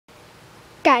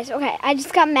Guys, okay, I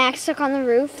just got Max stuck on the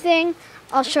roof thing.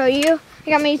 I'll show you. I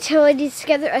got my utilities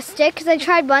together, a stick, because I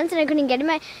tried once and I couldn't get him.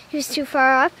 He was too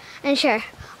far up. And sure,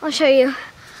 I'll show you.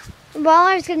 While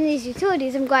I was getting these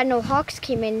utilities, I'm glad no hawks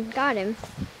came in and got him.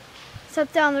 It's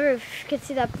up there on the roof. You can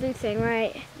see that blue thing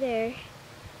right there.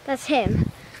 That's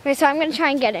him. Okay, so I'm going to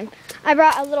try and get him. I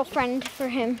brought a little friend for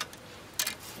him.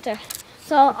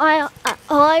 So all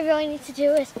I really need to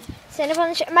do is stand up on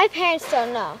the chair. My parents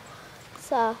don't know.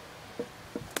 So.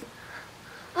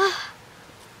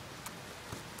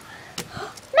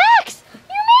 Max!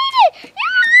 You made it!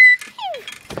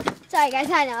 You're alive! Sorry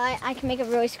guys, I know. I can make a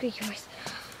really squeaky voice.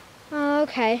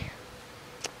 Okay.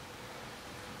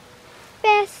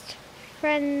 Best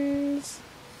friends.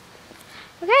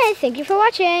 Okay, thank you for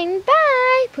watching.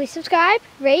 Bye! Please subscribe,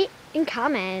 rate, and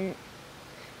comment.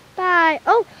 Bye.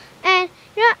 Oh, and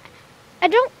you know, I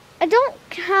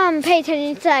don't pay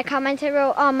attention to that comment I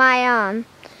wrote on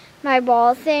my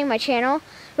wall thing, my channel,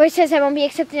 where it says I won't be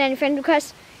accepting any friend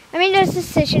requests. I made no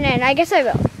decision, and I guess I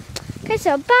will. Okay,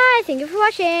 so bye. Thank you for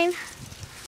watching.